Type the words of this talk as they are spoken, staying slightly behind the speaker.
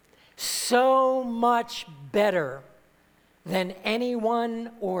so much better than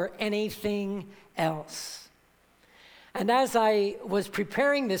anyone or anything else. And as I was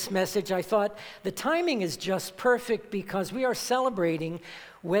preparing this message, I thought the timing is just perfect because we are celebrating,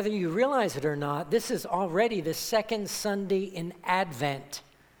 whether you realize it or not, this is already the second Sunday in Advent.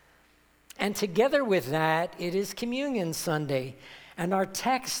 And together with that, it is Communion Sunday. And our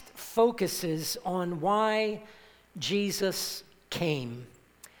text focuses on why Jesus came.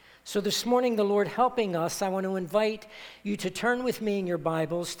 So this morning, the Lord helping us, I want to invite you to turn with me in your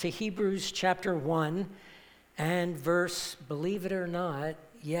Bibles to Hebrews chapter 1 and verse, believe it or not,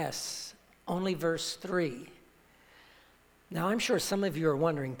 yes, only verse 3. Now, I'm sure some of you are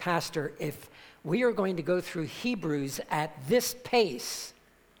wondering, Pastor, if we are going to go through Hebrews at this pace,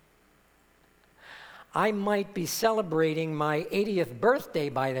 I might be celebrating my 80th birthday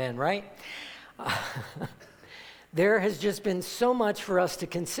by then, right? There has just been so much for us to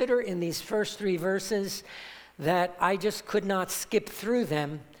consider in these first 3 verses that I just could not skip through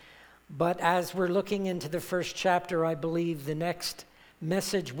them. But as we're looking into the first chapter, I believe the next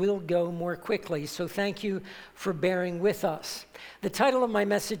message will go more quickly. So thank you for bearing with us. The title of my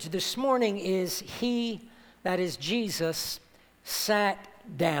message this morning is He, that is Jesus, Sat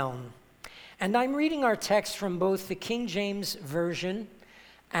Down. And I'm reading our text from both the King James Version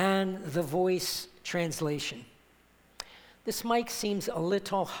and the Voice translation. This mic seems a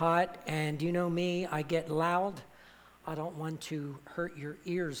little hot, and you know me, I get loud. I don't want to hurt your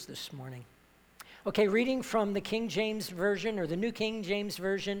ears this morning. Okay, reading from the King James Version, or the New King James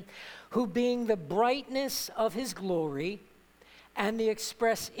Version, who being the brightness of his glory and the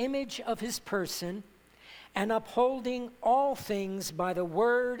express image of his person, and upholding all things by the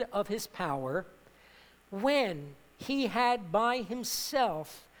word of his power, when he had by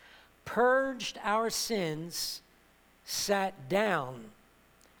himself purged our sins, sat down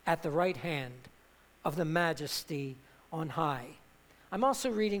at the right hand of the Majesty on high. I'm also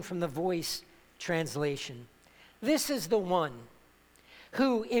reading from the Voice translation. This is the one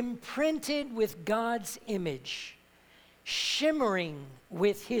who, imprinted with God's image, shimmering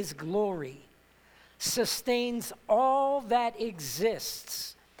with his glory, sustains all that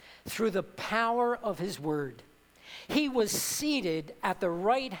exists through the power of his word. He was seated at the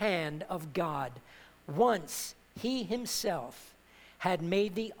right hand of God once he himself had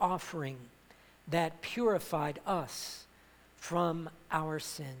made the offering that purified us from our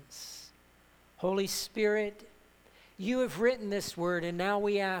sins. Holy Spirit, you have written this word, and now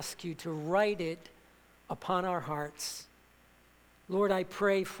we ask you to write it upon our hearts. Lord, I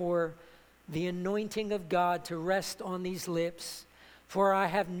pray for the anointing of God to rest on these lips, for I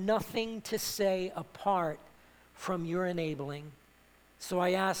have nothing to say apart from your enabling. So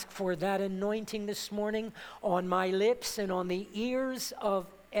I ask for that anointing this morning on my lips and on the ears of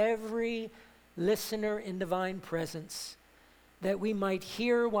every listener in divine presence, that we might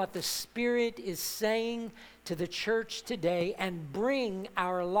hear what the Spirit is saying to the church today and bring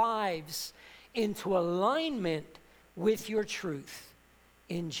our lives into alignment with your truth.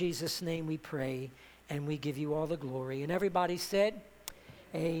 In Jesus' name we pray, and we give you all the glory. And everybody said,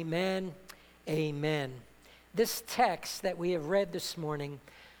 amen, amen. This text that we have read this morning,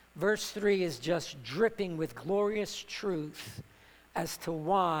 verse 3, is just dripping with glorious truth as to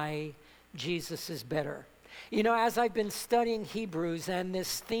why Jesus is better. You know, as I've been studying Hebrews and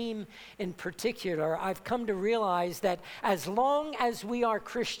this theme in particular, I've come to realize that as long as we are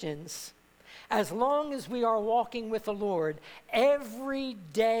Christians, as long as we are walking with the Lord, every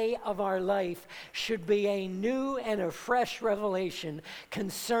day of our life should be a new and a fresh revelation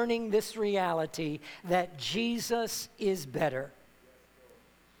concerning this reality that Jesus is better.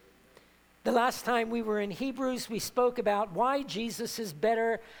 The last time we were in Hebrews, we spoke about why Jesus is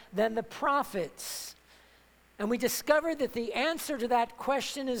better than the prophets. And we discovered that the answer to that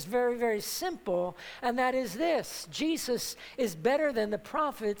question is very, very simple, and that is this: Jesus is better than the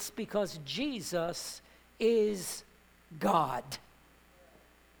prophets because Jesus is God.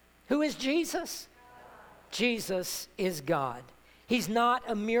 Who is Jesus? Jesus is God. He's not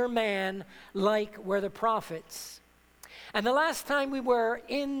a mere man like were the prophets. And the last time we were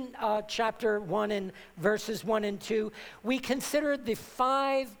in chapter 1 and verses 1 and 2, we considered the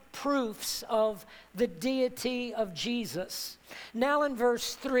 5 proofs of the deity of Jesus. Now in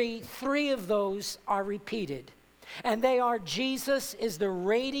verse 3, 3 of those are repeated. And they are: Jesus is the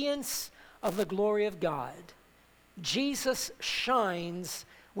radiance of the glory of God. Jesus shines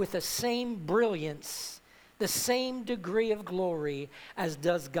with the same brilliance, the same degree of glory as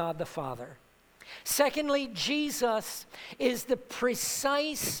does God the Father. Secondly, Jesus is the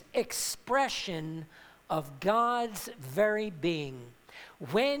precise expression of God's very being.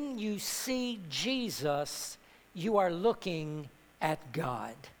 When you see Jesus, you are looking at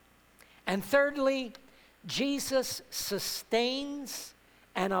God. And thirdly, Jesus sustains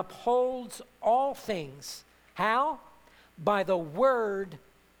and upholds all things. How? By the word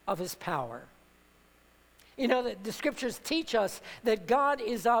of his power. You know, the scriptures teach us that God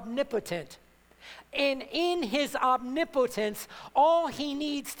is omnipotent. And in his omnipotence, all he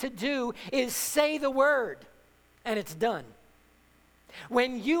needs to do is say the word, and it's done.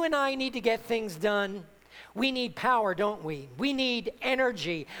 When you and I need to get things done, we need power, don't we? We need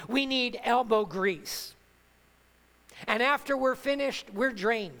energy. We need elbow grease. And after we're finished, we're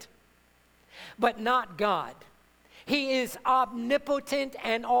drained. But not God. He is omnipotent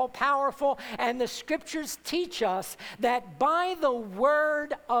and all-powerful, and the scriptures teach us that by the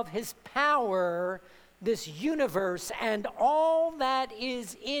word of his power, this universe and all that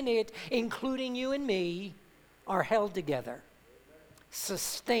is in it, including you and me, are held together,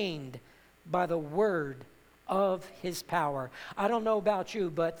 sustained by the word of his power. I don't know about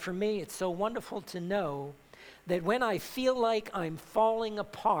you, but for me, it's so wonderful to know that when I feel like I'm falling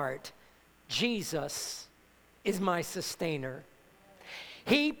apart, Jesus is my sustainer.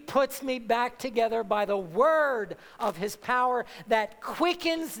 He puts me back together by the word of his power that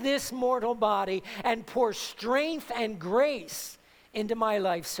quickens this mortal body and pours strength and grace into my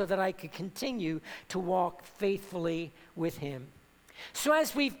life so that I could continue to walk faithfully with him. So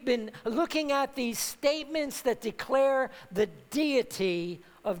as we've been looking at these statements that declare the deity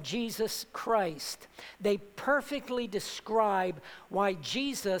of Jesus Christ, they perfectly describe why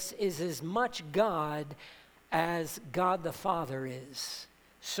Jesus is as much God as God the Father is.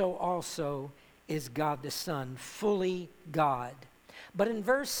 So also is God the Son, fully God. But in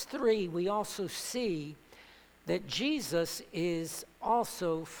verse 3, we also see that Jesus is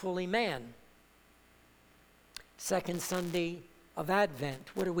also fully man. Second Sunday of Advent,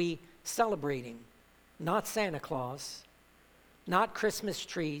 what are we celebrating? Not Santa Claus, not Christmas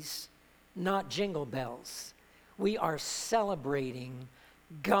trees, not jingle bells. We are celebrating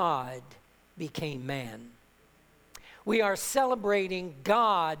God became man. We are celebrating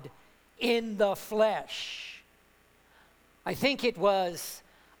God in the flesh. I think it was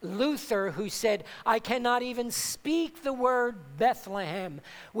Luther who said, I cannot even speak the word Bethlehem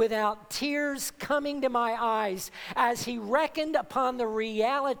without tears coming to my eyes as he reckoned upon the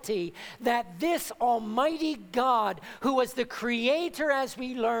reality that this almighty God, who was the creator, as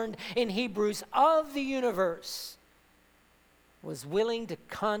we learned in Hebrews, of the universe, was willing to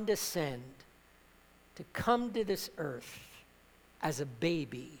condescend, to come to this earth as a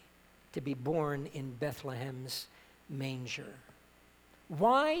baby to be born in Bethlehem's manger.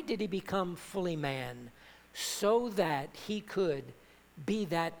 Why did he become fully man? So that he could be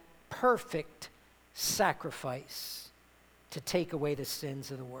that perfect sacrifice to take away the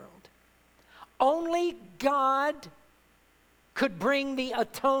sins of the world. Only God could bring the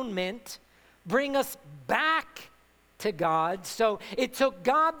atonement, bring us back to God. So it took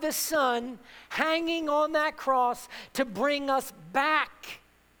God the Son hanging on that cross to bring us back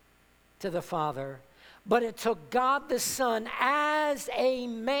to the Father. But it took God the Son as a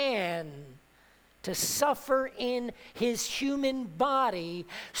man to suffer in his human body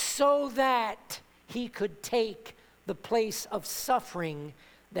so that he could take the place of suffering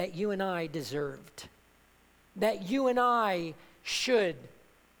that you and I deserved, that you and I should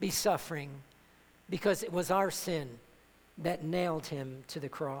be suffering, because it was our sin that nailed him to the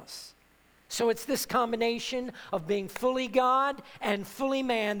cross. So it's this combination of being fully God and fully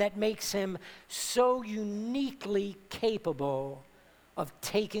man that makes him so uniquely capable of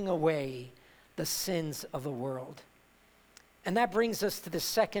taking away the sins of the world. And that brings us to the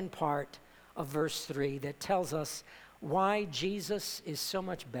second part of verse 3 that tells us why Jesus is so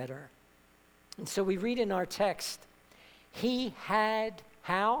much better. And so we read in our text, he had,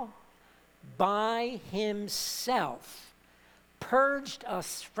 how? By himself purged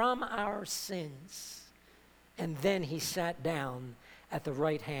us from our sins, and then he sat down at the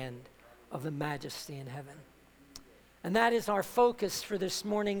right hand of the Majesty in heaven. And that is our focus for this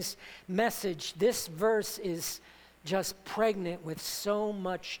morning's message. This verse is just pregnant with so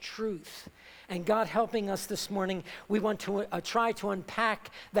much truth. And God helping us this morning, we want to try to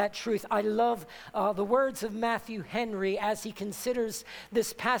unpack that truth. I love the words of Matthew Henry as he considers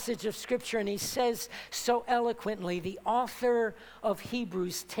this passage of Scripture, and he says so eloquently, the author of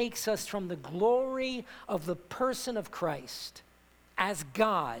Hebrews takes us from the glory of the person of Christ as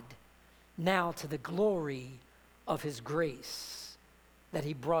God now to the glory of his grace that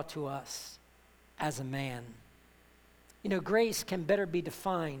he brought to us as a man. You know, grace can better be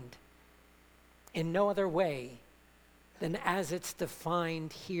defined in no other way than as it's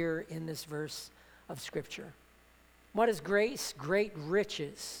defined here in this verse of Scripture. What is grace? Great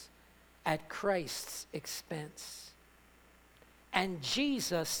riches at Christ's expense. And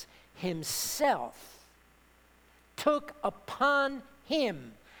Jesus himself took upon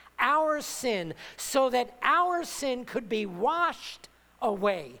him our sin so that our sin could be washed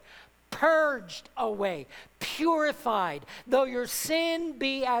away, purged away, purified. Though your sin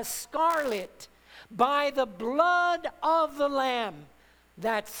be as scarlet, by the blood of the Lamb,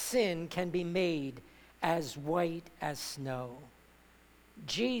 that sin can be made as white as snow.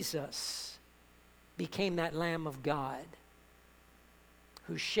 Jesus became that Lamb of God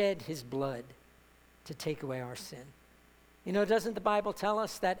who shed his blood to take away our sin. You know, doesn't the Bible tell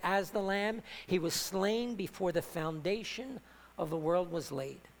us that as the Lamb, he was slain before the foundation of the world was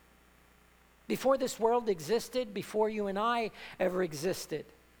laid? Before this world existed, before you and I ever existed,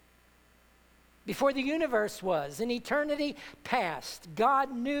 before the universe was, in eternity past,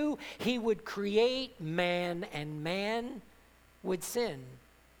 God knew he would create man and man would sin.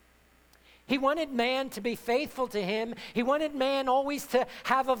 He wanted man to be faithful to him. He wanted man always to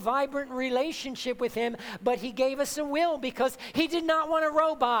have a vibrant relationship with him, but he gave us a will because he did not want a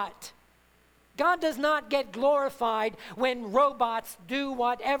robot. God does not get glorified when robots do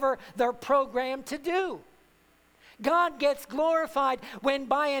whatever they're programmed to do. God gets glorified when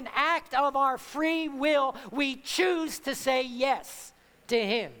by an act of our free will, we choose to say yes to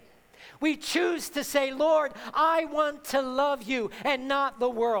him. We choose to say, Lord, I want to love you and not the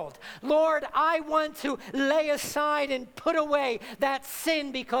world. Lord, I want to lay aside and put away that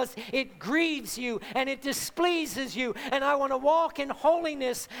sin because it grieves you and it displeases you. And I want to walk in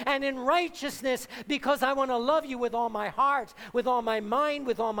holiness and in righteousness because I want to love you with all my heart, with all my mind,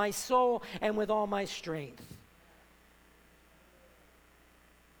 with all my soul, and with all my strength.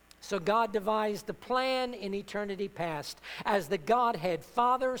 So God devised the plan in eternity past as the Godhead,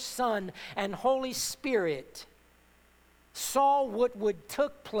 Father, Son, and Holy Spirit saw what would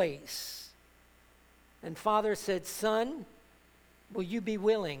took place. And Father said, Son, will you be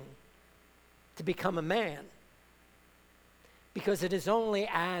willing to become a man? Because it is only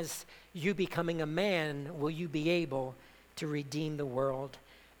as you becoming a man will you be able to redeem the world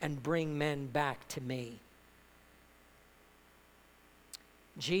and bring men back to me.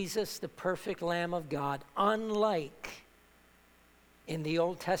 Jesus, the perfect Lamb of God, unlike in the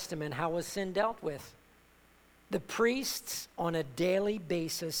Old Testament, how was sin dealt with? The priests on a daily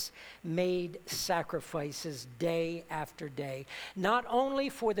basis made sacrifices day after day, not only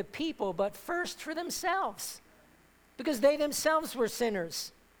for the people, but first for themselves, because they themselves were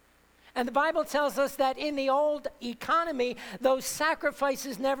sinners. And the Bible tells us that in the old economy, those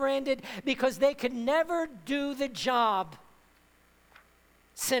sacrifices never ended because they could never do the job.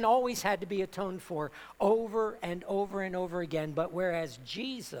 Sin always had to be atoned for over and over and over again. But whereas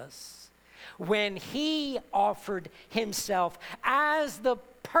Jesus, when he offered himself as the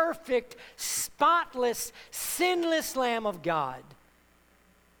perfect, spotless, sinless Lamb of God,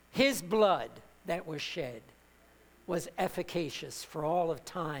 his blood that was shed was efficacious for all of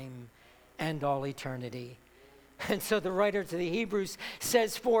time and all eternity. And so the writer to the Hebrews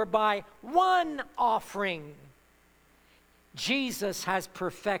says, for by one offering, Jesus has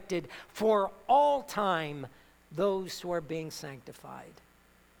perfected for all time those who are being sanctified.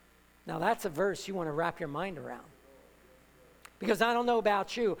 Now that's a verse you want to wrap your mind around. Because I don't know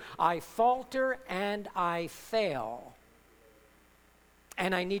about you, I falter and I fail.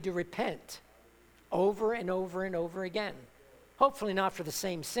 And I need to repent over and over and over again. Hopefully not for the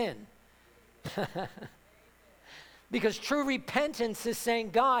same sin. Because true repentance is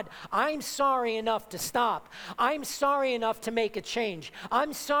saying, God, I'm sorry enough to stop. I'm sorry enough to make a change.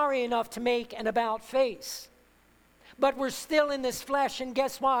 I'm sorry enough to make an about face. But we're still in this flesh, and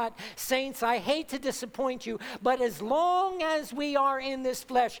guess what? Saints, I hate to disappoint you, but as long as we are in this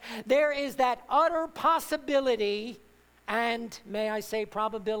flesh, there is that utter possibility, and may I say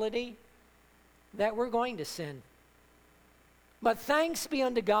probability, that we're going to sin. But thanks be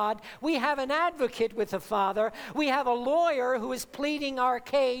unto God, we have an advocate with the Father. We have a lawyer who is pleading our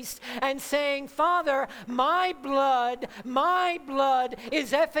case and saying, Father, my blood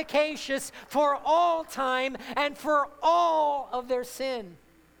is efficacious for all time and for all of their sin.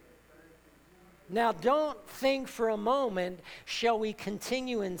 Now, don't think for a moment, shall we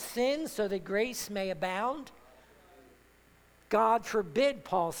continue in sin so that grace may abound? God forbid,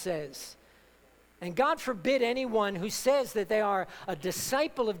 Paul says. And God forbid anyone who says that they are a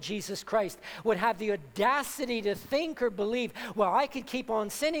disciple of Jesus Christ would have the audacity to think or believe, well, I could keep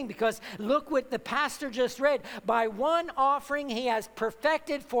on sinning because look what the pastor just read. By one offering he has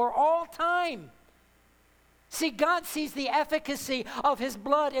perfected for all time. See, God sees the efficacy of his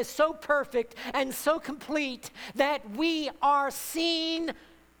blood as so perfect and so complete that we are seen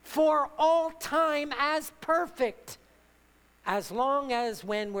for all time as perfect. As long as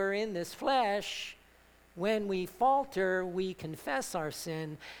when we're in this flesh, when we falter, we confess our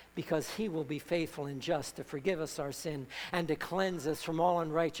sin, because he will be faithful and just to forgive us our sin and to cleanse us from all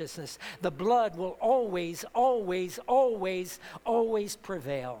unrighteousness. The blood will always, always, always, always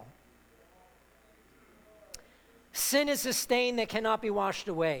prevail. Sin is a stain that cannot be washed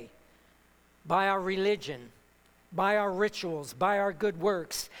away by our religion, by our rituals, by our good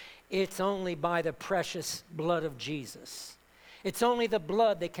works. It's only by the precious blood of Jesus. It's only the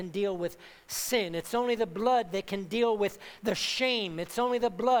blood that can deal with sin. It's only the blood that can deal with the shame. It's only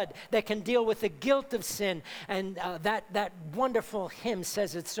the blood that can deal with the guilt of sin. And that wonderful hymn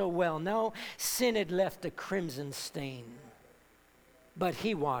says it so well. No, sin had left a crimson stain, but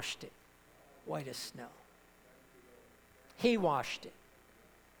he washed it white as snow. He washed it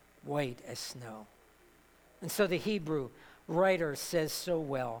white as snow. And so the Hebrew writer says so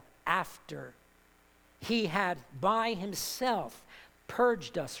well, after he had by himself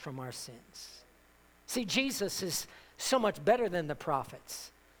purged us from our sins. See, Jesus is so much better than the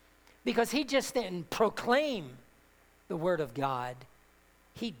prophets, because he just didn't proclaim the word of God.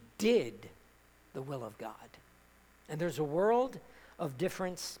 He did the will of God. And there's a world of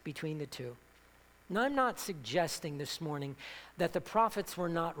difference between the two. Now, I'm not suggesting this morning that the prophets were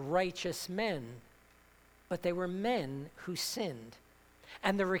not righteous men, but they were men who sinned.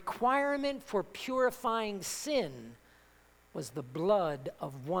 And the requirement for purifying sin was the blood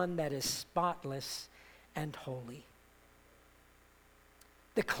of one that is spotless and holy.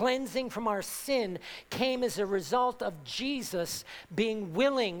 The cleansing from our sin came as a result of Jesus being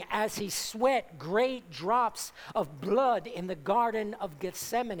willing, as he sweat great drops of blood in the Garden of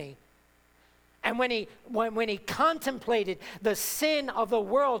Gethsemane. And when he contemplated the sin of the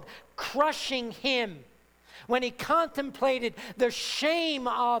world crushing him, when he contemplated the shame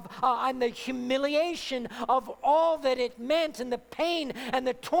of and the humiliation of all that it meant, and the pain and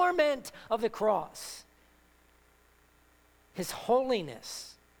the torment of the cross, his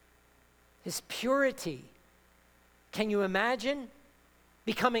holiness, his purity. Can you imagine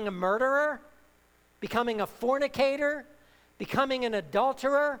becoming a murderer, becoming a fornicator, becoming an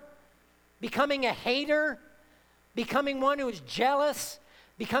adulterer, becoming a hater, becoming one who is jealous,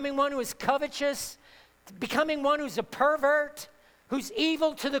 becoming one who is covetous, becoming one who's a pervert, who's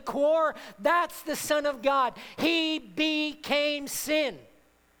evil to the core? That's the Son of God. He became sin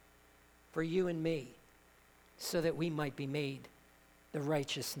for you and me, so that we might be made the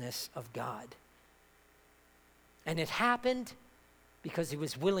righteousness of God. And it happened because he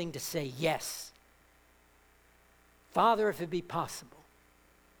was willing to say yes. Father, if it be possible,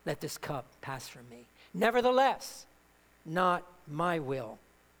 let this cup pass from me. Nevertheless, not my will,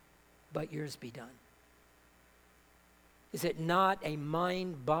 but yours be done. Is it not a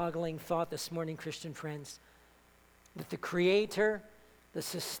mind-boggling thought this morning, Christian friends, that the Creator, the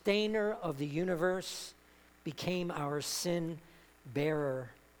sustainer of the universe, became our sin bearer?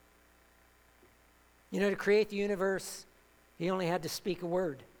 You know, to create the universe, he only had to speak a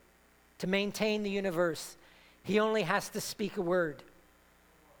word. To maintain the universe, he only has to speak a word.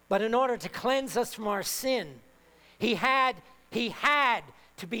 But in order to cleanse us from our sin, he had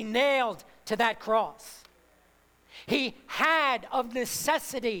to be nailed to that cross. He had of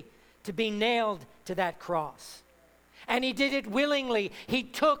necessity to be nailed to that cross. And he did it willingly. He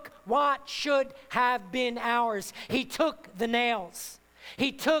took what should have been ours. He took the nails.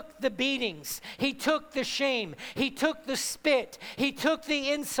 He took the beatings. He took the shame. He took the spit. He took the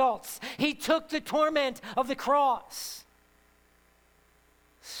insults. He took the torment of the cross.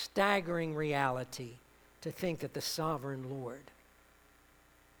 Staggering reality to think that the sovereign Lord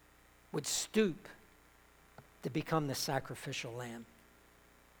would stoop to become the sacrificial lamb.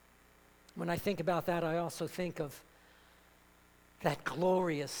 When I think about that, I also think of that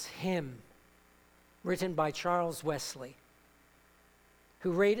glorious hymn written by Charles Wesley,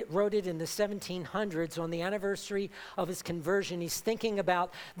 who wrote it in the 1700s on the anniversary of his conversion. He's thinking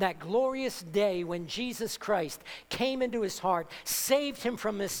about that glorious day when Jesus Christ came into his heart, saved him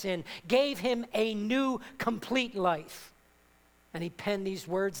from his sin, gave him a new, complete life. And he penned these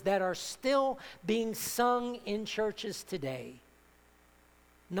words that are still being sung in churches today.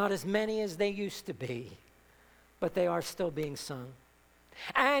 Not as many as they used to be, but they are still being sung.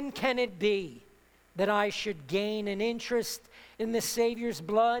 And can it be that I should gain an interest in the Savior's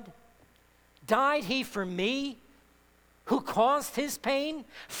blood? Died he for me, who caused his pain?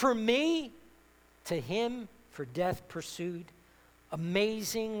 For me, to him for death pursued.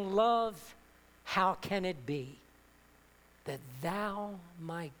 Amazing love, how can it be that thou,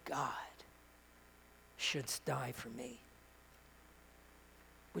 my God, shouldst die for me?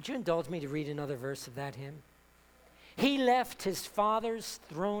 Would you indulge me to read another verse of that hymn? He left his Father's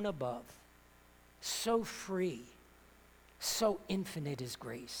throne above, so free, so infinite his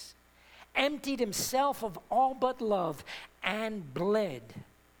grace, emptied himself of all but love, and bled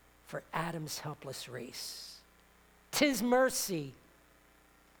for Adam's helpless race. 'Tis mercy,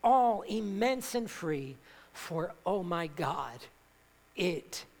 all immense and free, for, oh my God,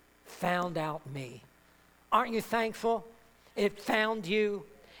 it found out me. Aren't you thankful? It found you.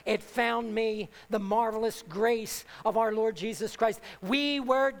 It found me, the marvelous grace of our Lord Jesus Christ. We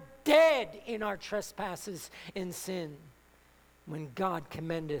were dead in our trespasses and sin when God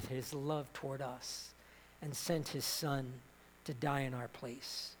commendeth his love toward us and sent his Son to die in our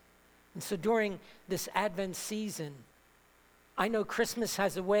place. And so during this Advent season, I know Christmas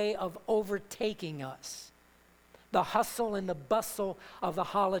has a way of overtaking us. The hustle and the bustle of the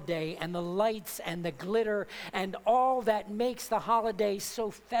holiday and the lights and the glitter and all that makes the holiday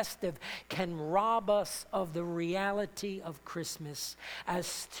so festive can rob us of the reality of Christmas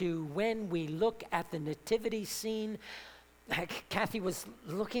as to when we look at the nativity scene. Kathy was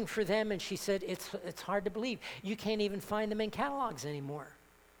looking for them and she said, it's hard to believe. You can't even find them in catalogs anymore.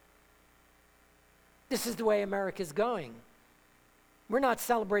 This is the way America's going. We're not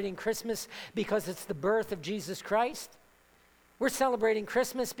celebrating Christmas because it's the birth of Jesus Christ. We're celebrating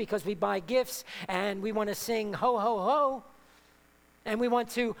Christmas because we buy gifts and we want to sing ho, ho, ho, and we want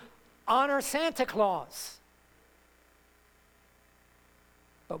to honor Santa Claus.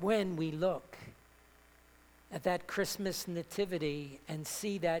 But when we look at that Christmas nativity and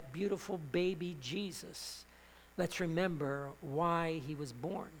see that beautiful baby Jesus, let's remember why he was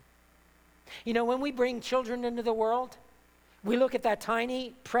born. You know, when we bring children into the world, we look at that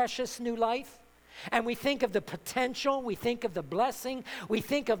tiny, precious new life, and we think of the potential, we think of the blessing, we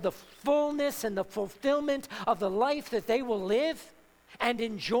think of the fullness and the fulfillment of the life that they will live and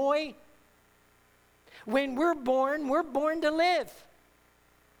enjoy. When we're born to live.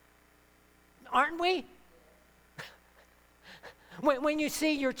 Aren't we? When you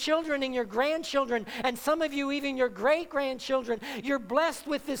see your children and your grandchildren, and some of you even your great-grandchildren, you're blessed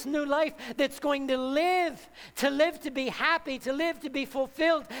with this new life that's going to live to be happy, to live to be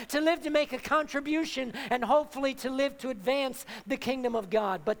fulfilled, to live to make a contribution, and hopefully to live to advance the kingdom of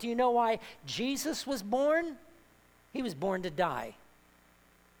God. But do you know why Jesus was born? He was born to die.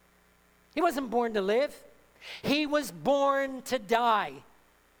 He wasn't born to live. He was born to die.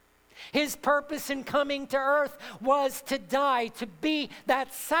 His purpose in coming to earth was to die, to be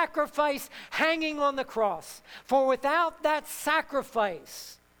that sacrifice hanging on the cross. For without that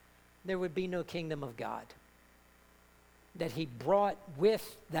sacrifice, there would be no kingdom of God. That he brought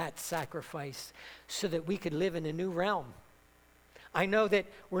with that sacrifice so that we could live in a new realm. I know that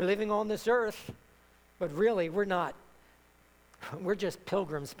we're living on this earth, but really we're not. We're just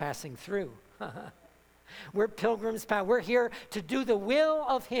pilgrims passing through. We're pilgrims. We're here to do the will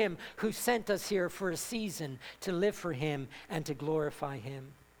of him who sent us here for a season to live for him and to glorify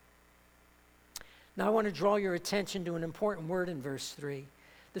him. Now I want to draw your attention to an important word in verse 3.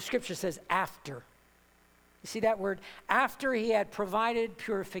 The scripture says after. You see that word? After he had provided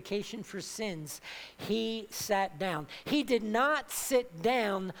purification for sins, he sat down. He did not sit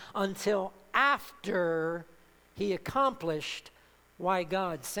down until after he accomplished why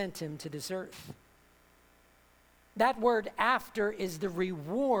God sent him to this earth. That word after is the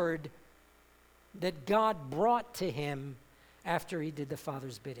reward that God brought to him after he did the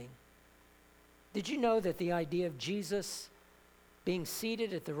Father's bidding. Did you know that the idea of Jesus being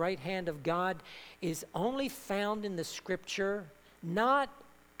seated at the right hand of God is only found in the scripture, not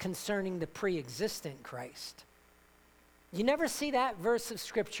concerning the pre-existent Christ? You never see that verse of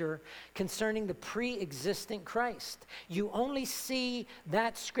scripture concerning the pre-existent Christ. You only see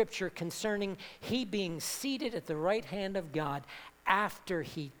that scripture concerning he being seated at the right hand of God after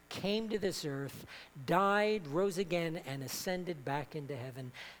he came to this earth, died, rose again, and ascended back into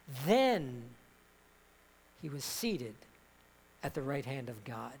heaven. Then he was seated at the right hand of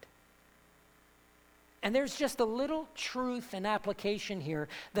God. And there's just a little truth and application here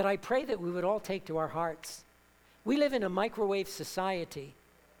that I pray that we would all take to our hearts. We live in a microwave society,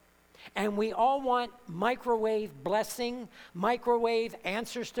 and we all want microwave blessing, microwave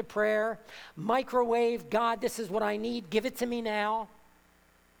answers to prayer, microwave, God, this is what I need, give it to me now.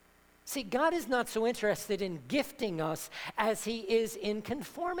 See, God is not so interested in gifting us as he is in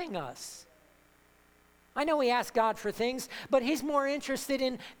conforming us. I know we ask God for things, but he's more interested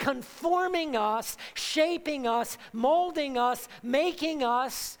in conforming us, shaping us, molding us, making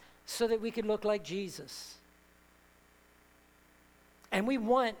us so that we could look like Jesus. And we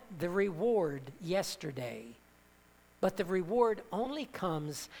want the reward yesterday, but the reward only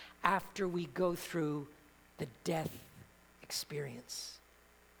comes after we go through the death experience,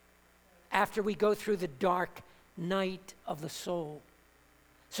 after we go through the dark night of the soul.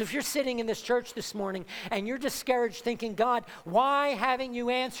 So if you're sitting in this church this morning and you're discouraged thinking, God, why haven't you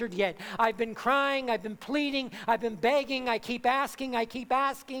answered yet? I've been crying, I've been pleading, I've been begging, I keep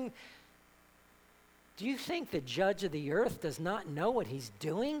asking. Do you think the judge of the earth does not know what he's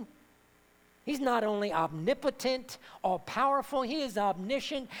doing? He's not only omnipotent, all-powerful, he is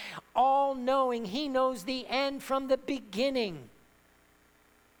omniscient, all-knowing. He knows the end from the beginning.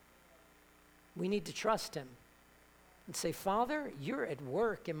 We need to trust him and say, Father, you're at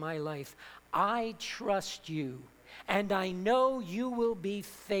work in my life. I trust you, and I know you will be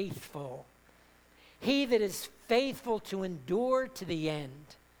faithful. He that is faithful to endure to the end,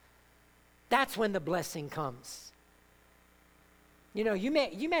 that's when the blessing comes. You know, you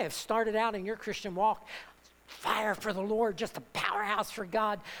may have started out in your Christian walk, fire for the Lord, just a powerhouse for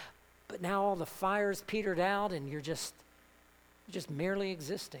God, but now all the fire's petered out and you're just merely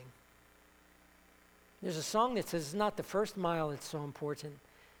existing. There's a song that says it's not the first mile that's so important,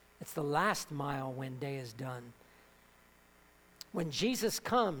 it's the last mile when day is done. When Jesus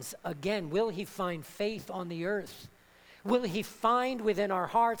comes again, will he find faith on the earth? Will he find within our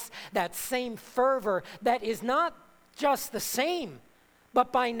hearts that same fervor that is not just the same,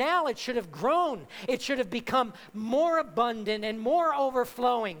 but by now it should have grown. It should have become more abundant and more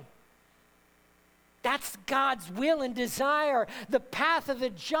overflowing. That's God's will and desire. The path of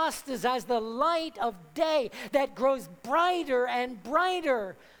the just is as the light of day that grows brighter and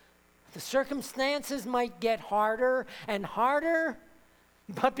brighter. The circumstances might get harder and harder,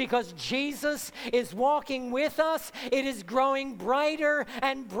 but because Jesus is walking with us, it is growing brighter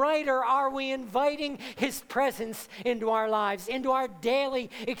and brighter. Are we inviting his presence into our lives, into our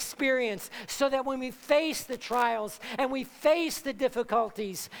daily experience, so that when we face the trials and we face the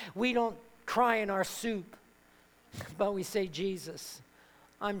difficulties, we don't cry in our soup, but we say, Jesus,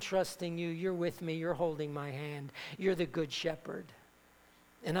 I'm trusting you. You're with me. You're holding my hand. You're the good shepherd.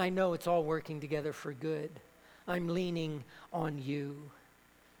 And I know it's all working together for good. I'm leaning on you.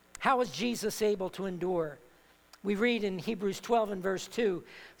 How was Jesus able to endure? We read in Hebrews 12 and verse 2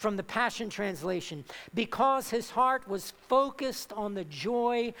 from the Passion Translation, because his heart was focused on the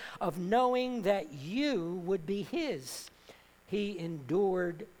joy of knowing that you would be his. He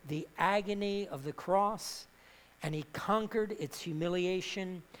endured the agony of the cross, and he conquered its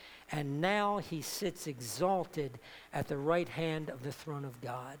humiliation, and now he sits exalted at the right hand of the throne of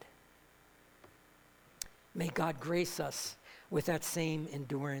God. May God grace us with that same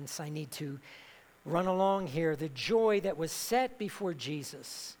endurance. I need to run along here. The joy that was set before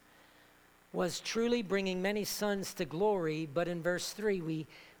Jesus was truly bringing many sons to glory, but in verse 3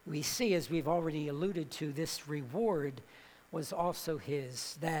 we see, as we've already alluded to, this reward was also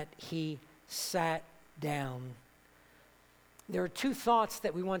his, that he sat down. There are two thoughts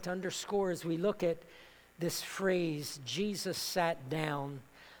that we want to underscore as we look at this phrase, Jesus sat down.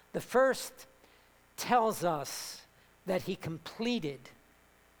 The first tells us that he completed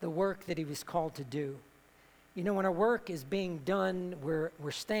the work that he was called to do. You know, when our work is being done, we're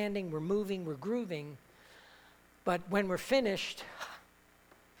standing, we're moving, we're grooving, but when we're finished,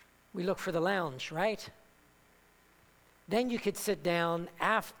 we look for the lounge, right? Then you could sit down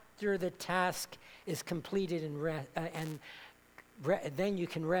after the task is completed and then you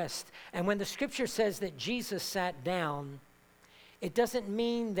can rest. And when the scripture says that Jesus sat down, it doesn't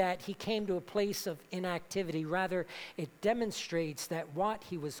mean that he came to a place of inactivity. Rather, it demonstrates that what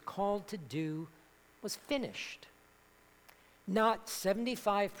he was called to do was finished. Not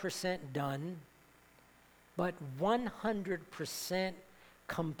 75% done, but 100%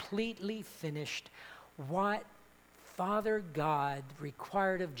 completely finished. What Father God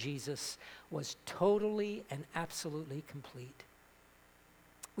required of Jesus was totally and absolutely complete.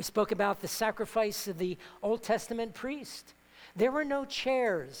 We spoke about the sacrifice of the Old Testament priest. There were no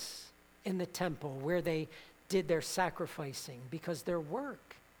chairs in the temple where they did their sacrificing because their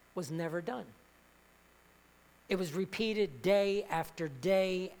work was never done. It was repeated day after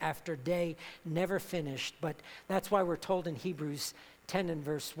day after day, never finished. But that's why we're told in Hebrews 10 and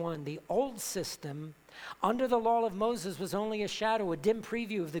verse 1, the old system under the law of Moses was only a shadow, a dim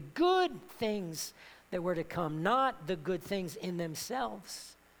preview of the good things that were to come, not the good things in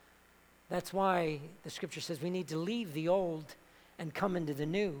themselves. That's why the scripture says we need to leave the old and come into the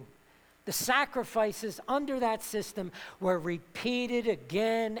new. The sacrifices under that system were repeated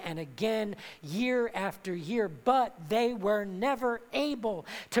again and again, year after year, but they were never able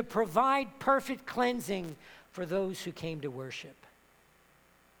to provide perfect cleansing for those who came to worship.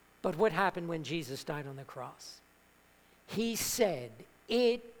 But what happened when Jesus died on the cross? He said,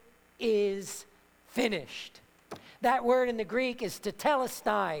 "It is finished." That word in the Greek is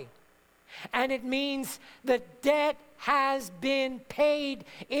tetelestai, and it means the debt has been paid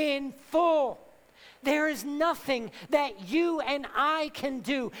in full. There is nothing that you and I can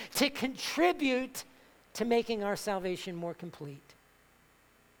do to contribute to making our salvation more complete.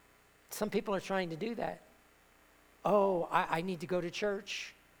 Some people are trying to do that. Oh, I need to go to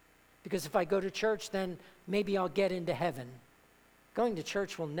church, because if I go to church, then maybe I'll get into heaven. Going to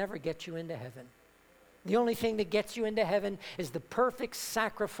church will never get you into heaven. The only thing that gets you into heaven is the perfect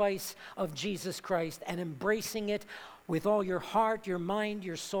sacrifice of Jesus Christ and embracing it with all your heart, your mind,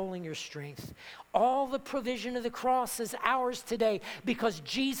 your soul, and your strength. All the provision of the cross is ours today because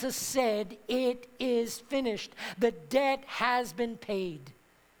Jesus said, "It is finished." The debt has been paid.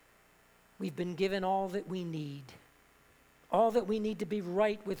 We've been given all that we need. All that we need to be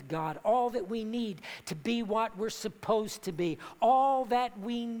right with God. All that we need to be what we're supposed to be. All that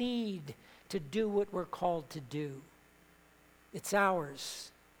we need to do what we're called to do. It's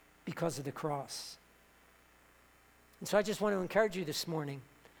ours because of the cross. And so I just want to encourage you this morning,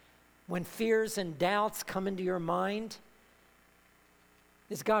 when fears and doubts come into your mind,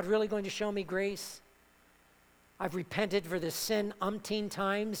 is God really going to show me grace? I've repented for this sin umpteen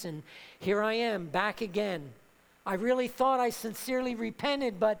times, and here I am back again. I really thought I sincerely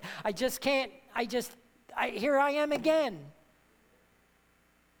repented, but I just can't, here I am again.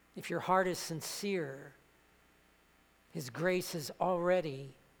 If your heart is sincere, His grace has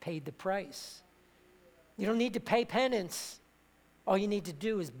already paid the price. You don't need to pay penance. All you need to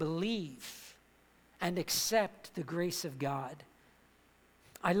do is believe and accept the grace of God.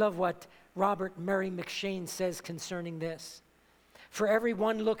 I love what Robert Murray McCheyne says concerning this. For every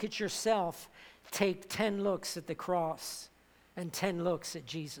one look at yourself, take 10 looks at the cross and 10 looks at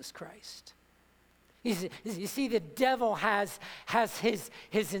Jesus Christ. You see, the devil has his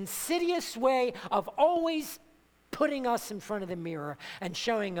insidious way of always putting us in front of the mirror and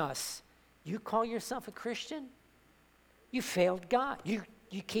showing us, you call yourself a Christian? You failed God. You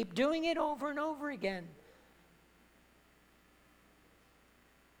keep doing it over and over again.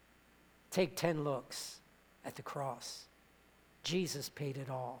 Take 10 looks at the cross. Jesus paid it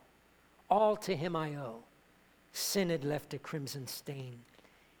all. All to Him I owe. Sin had left a crimson stain.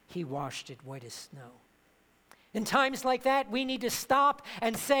 He washed it white as snow. In times like that, we need to stop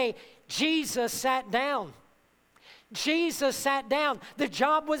and say, Jesus sat down. Jesus sat down. The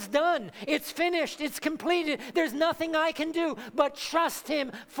job was done. It's finished. It's completed. There's nothing I can do but trust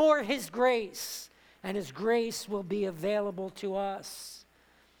Him for His grace. And His grace will be available to us.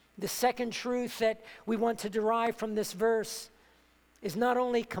 The second truth that we want to derive from this verse is not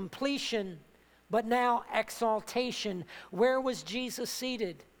only completion, but now exaltation. Where was Jesus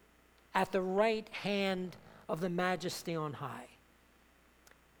seated? At the right hand of the Majesty on high.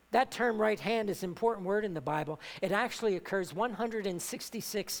 That term right hand is an important word in the Bible. It actually occurs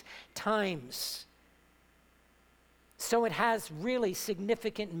 166 times. So it has really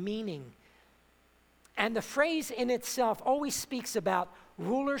significant meaning. And the phrase in itself always speaks about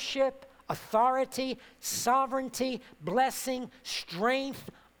rulership, authority, sovereignty, blessing, strength,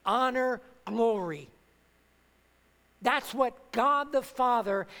 honor, glory. That's what God the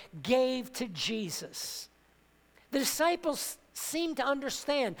Father gave to Jesus. The disciples seemed to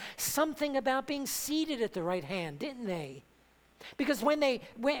understand something about being seated at the right hand, didn't they? Because when they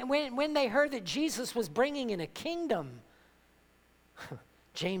heard that Jesus was bringing in a kingdom,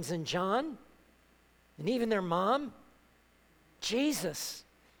 James and John, and even their mom, Jesus,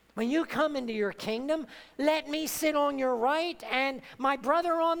 when you come into your kingdom, let me sit on your right and my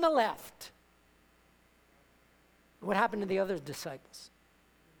brother on the left. What happened to the other disciples?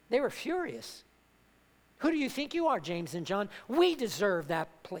 They were furious. Who do you think you are, James and John? We deserve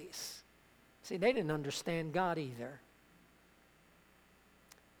that place. See, they didn't understand God either.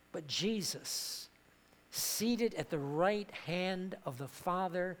 But Jesus, seated at the right hand of the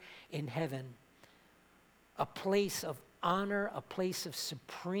Father in heaven, a place of honor, a place of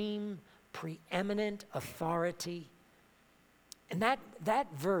supreme, preeminent authority. And that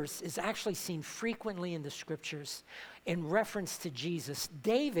verse is actually seen frequently in the scriptures in reference to Jesus.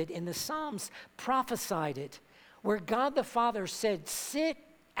 David in the Psalms prophesied it, where God the Father said, "Sit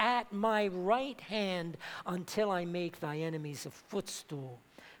at my right hand until I make thy enemies a footstool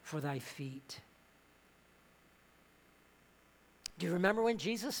for thy feet." Do you remember when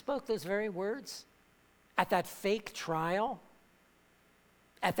Jesus spoke those very words? At that fake trial?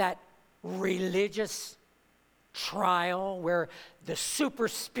 At that religious trial where the super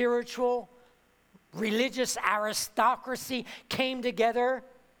spiritual religious aristocracy came together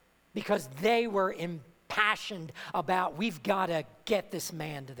because they were impassioned about, we've got to get this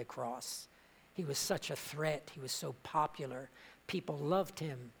man to the cross. He was such a threat. He was so popular. People loved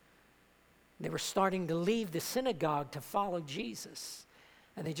him. They were starting to leave the synagogue to follow Jesus,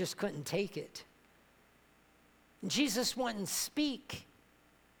 and they just couldn't take it. And Jesus wouldn't speak,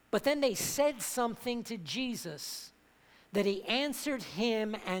 but then they said something to Jesus that he answered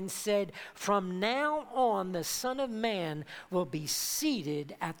him and said, from now on, the Son of Man will be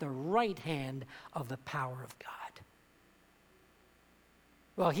seated at the right hand of the power of God.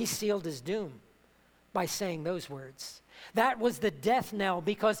 Well, he sealed his doom by saying those words. That was the death knell,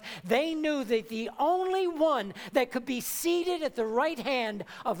 because they knew that the only one that could be seated at the right hand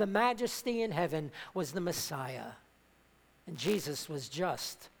of the majesty in heaven was the Messiah. And Jesus was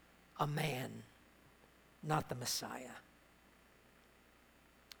just a man, not the Messiah.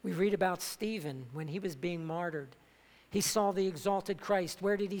 We read about Stephen when he was being martyred. He saw the exalted Christ.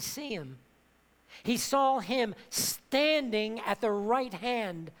 Where did he see him? He saw him standing at the right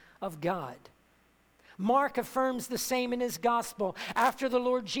hand of God. Mark affirms the same in his gospel. After the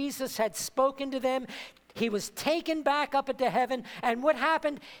Lord Jesus had spoken to them, he was taken back up into heaven. And what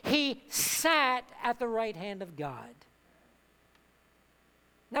happened? He sat at the right hand of God.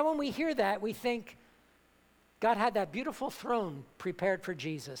 Now, when we hear that, we think God had that beautiful throne prepared for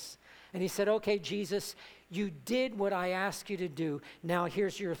Jesus. And he said, okay, Jesus, you did what I asked you to do. Now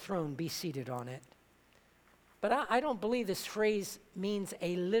here's your throne. Be seated on it. But I don't believe this phrase means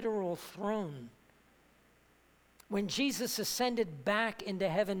a literal throne. When Jesus ascended back into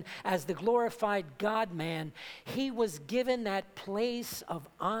heaven as the glorified God-man, he was given that place of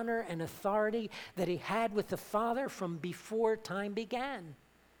honor and authority that he had with the Father from before time began.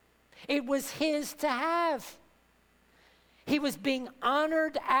 It was his to have. He was being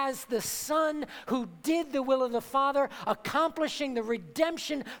honored as the Son who did the will of the Father, accomplishing the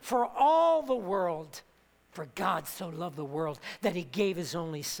redemption for all the world. For God so loved the world that he gave his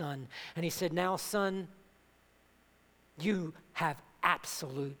only Son. And he said, now, Son, you have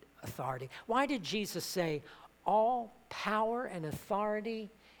absolute authority. Why did Jesus say, all power and authority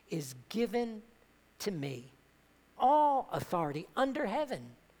is given to me? All authority under heaven.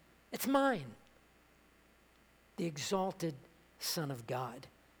 It's mine. The exalted Son of God.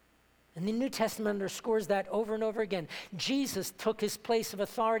 And the New Testament underscores that over and over again. Jesus took his place of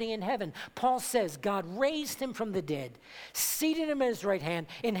authority in heaven. Paul says God raised him from the dead, seated him at his right hand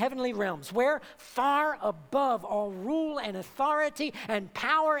in heavenly realms, where far above all rule and authority and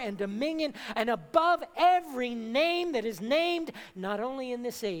power and dominion, and above every name that is named, not only in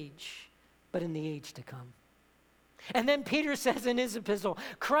this age, but in the age to come. And then Peter says in his epistle,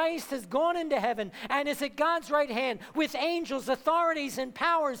 Christ has gone into heaven and is at God's right hand with angels, authorities, and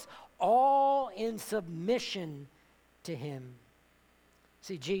powers, all in submission to him.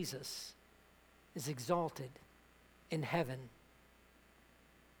 See, Jesus is exalted in heaven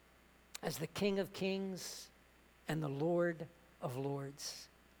as the King of Kings and the Lord of Lords.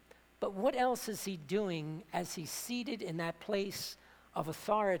 But what else is he doing as he's seated in that place of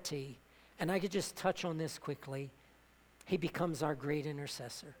authority? And I could just touch on this quickly. He becomes our great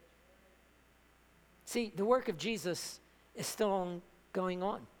intercessor. See, the work of Jesus is still going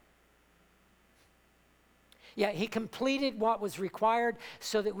on. Yeah, he completed what was required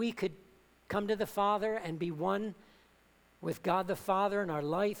so that we could come to the Father and be one with God the Father, and our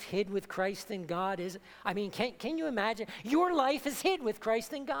life hid with Christ in God. Can you imagine? Your life is hid with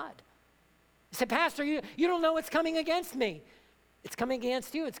Christ in God. You say, Pastor, you don't know what's coming against me. It's coming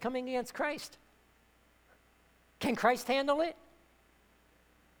against you. It's coming against Christ. Can Christ handle it?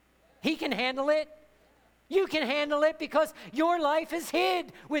 He can handle it. You can handle it because your life is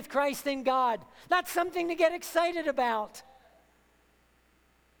hid with Christ in God. That's something to get excited about.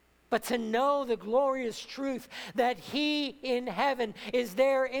 But to know the glorious truth that he in heaven is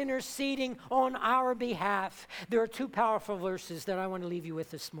there interceding on our behalf. There are two powerful verses that I want to leave you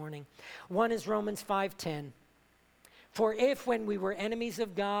with this morning. One is Romans 5:10. For if when we were enemies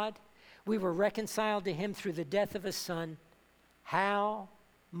of God, we were reconciled to him through the death of his Son, how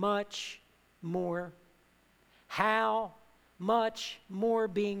much more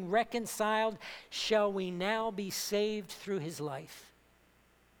being reconciled shall we now be saved through his life?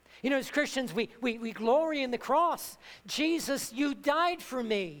 You know, as Christians, we glory in the cross. Jesus, you died for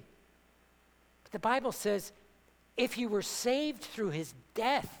me. But the Bible says, if you were saved through his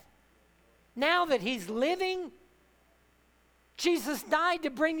death, now that he's living, Jesus died to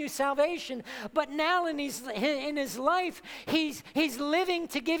bring you salvation, but now in his life, he's living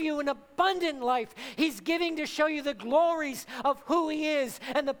to give you an abundant life. He's giving to show you the glories of who he is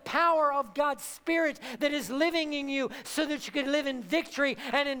and the power of God's Spirit that is living in you so that you can live in victory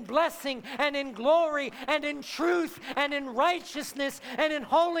and in blessing and in glory and in truth and in righteousness and in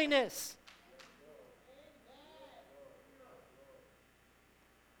holiness.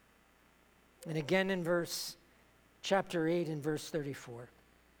 And again in chapter 8 and verse 34.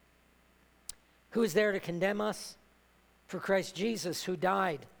 Who is there to condemn us? For Christ Jesus, who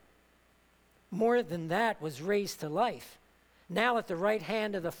died, more than that, was raised to life, now at the right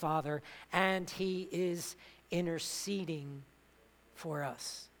hand of the Father, and he is interceding for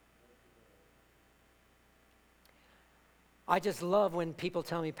us. I just love when people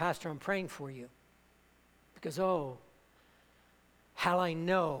tell me, Pastor, I'm praying for you. Because, how I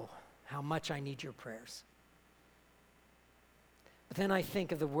know how much I need your prayers. But then I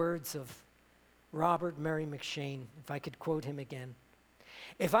think of the words of Robert Murray McCheyne, if I could quote him again.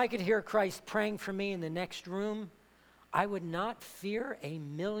 If I could hear Christ praying for me in the next room, I would not fear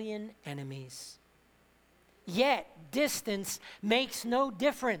 1,000,000 enemies. Yet, distance makes no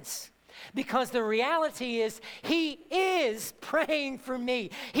difference. Because the reality is, he is praying for me.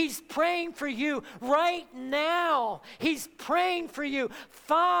 He's praying for you right now. He's praying for you.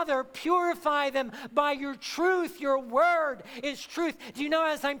 Father, purify them by your truth. Your word is truth. Do you know,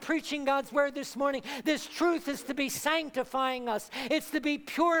 as I'm preaching God's word this morning, this truth is to be sanctifying us. It's to be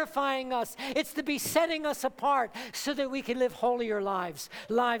purifying us. It's to be setting us apart so that we can live holier lives,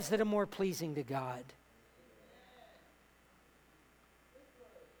 lives that are more pleasing to God.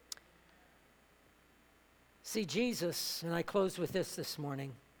 See, Jesus, and I close with this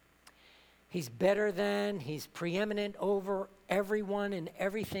morning, he's better than, he's preeminent over everyone and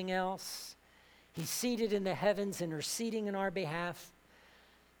everything else. He's seated in the heavens, interceding in our behalf,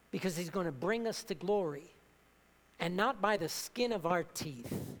 because he's going to bring us to glory, and not by the skin of our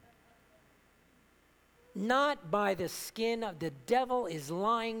teeth. Not by the skin of the devil is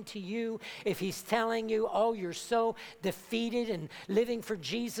lying to you if he's telling you, you're so defeated and living for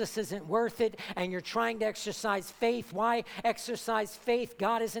Jesus isn't worth it, and you're trying to exercise faith. Why exercise faith?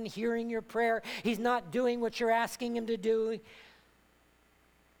 God isn't hearing your prayer. He's not doing what you're asking him to do.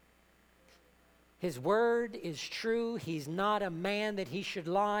 His word is true. He's not a man that he should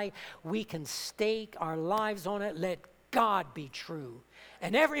lie. We can stake our lives on it. Let God be true,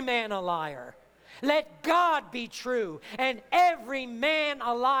 and every man a liar. Let God be true and every man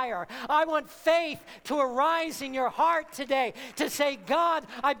a liar. I want faith to arise in your heart today to say, God,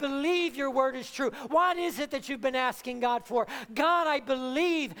 I believe your word is true. What is it that you've been asking God for? God, I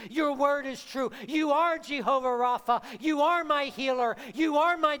believe your word is true. You are Jehovah Rapha. You are my healer. You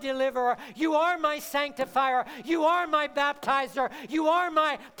are my deliverer. You are my sanctifier. You are my baptizer. You are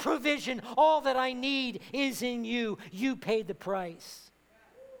my provision. All that I need is in you. You paid the price.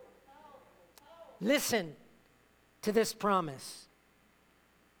 Listen to this promise.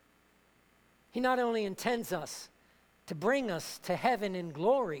 He not only intends us to bring us to heaven in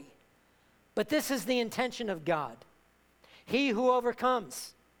glory, but this is the intention of God. He who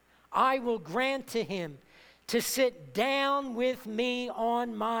overcomes, I will grant to him to sit down with me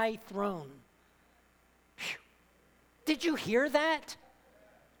on my throne. Whew. Did you hear that?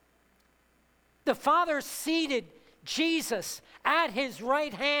 The Father seated Jesus at his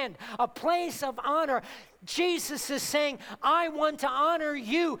right hand, a place of honor. Jesus is saying, I want to honor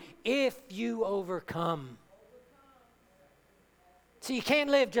you if you overcome. So you can't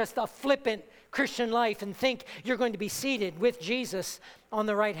live just a flippant Christian life and think you're going to be seated with Jesus on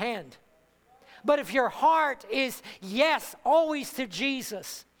the right hand. But if your heart is yes, always to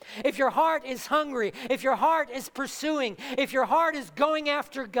Jesus, if your heart is hungry, if your heart is pursuing, if your heart is going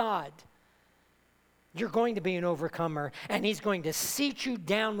after God, you're going to be an overcomer, and he's going to seat you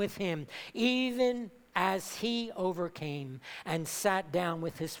down with him, even as he overcame and sat down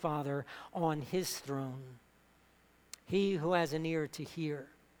with his Father on his throne. He who has an ear to hear,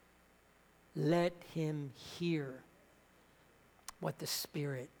 let him hear what the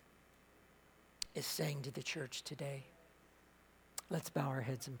Spirit is saying to the church today. Let's bow our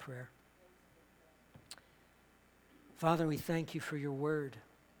heads in prayer. Father, we thank you for your word.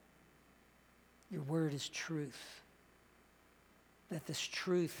 Your word is truth. Let this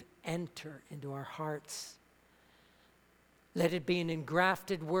truth enter into our hearts. Let it be an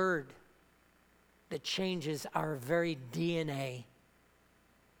engrafted word that changes our very DNA,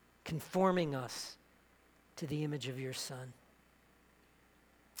 conforming us to the image of your Son.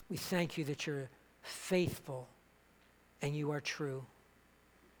 We thank you that you're faithful and you are true.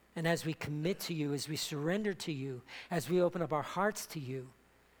 And as we commit to you, as we surrender to you, as we open up our hearts to you,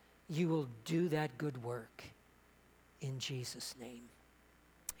 you will do that good work. In Jesus' name,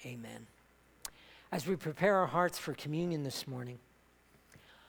 amen. As we prepare our hearts for communion this morning,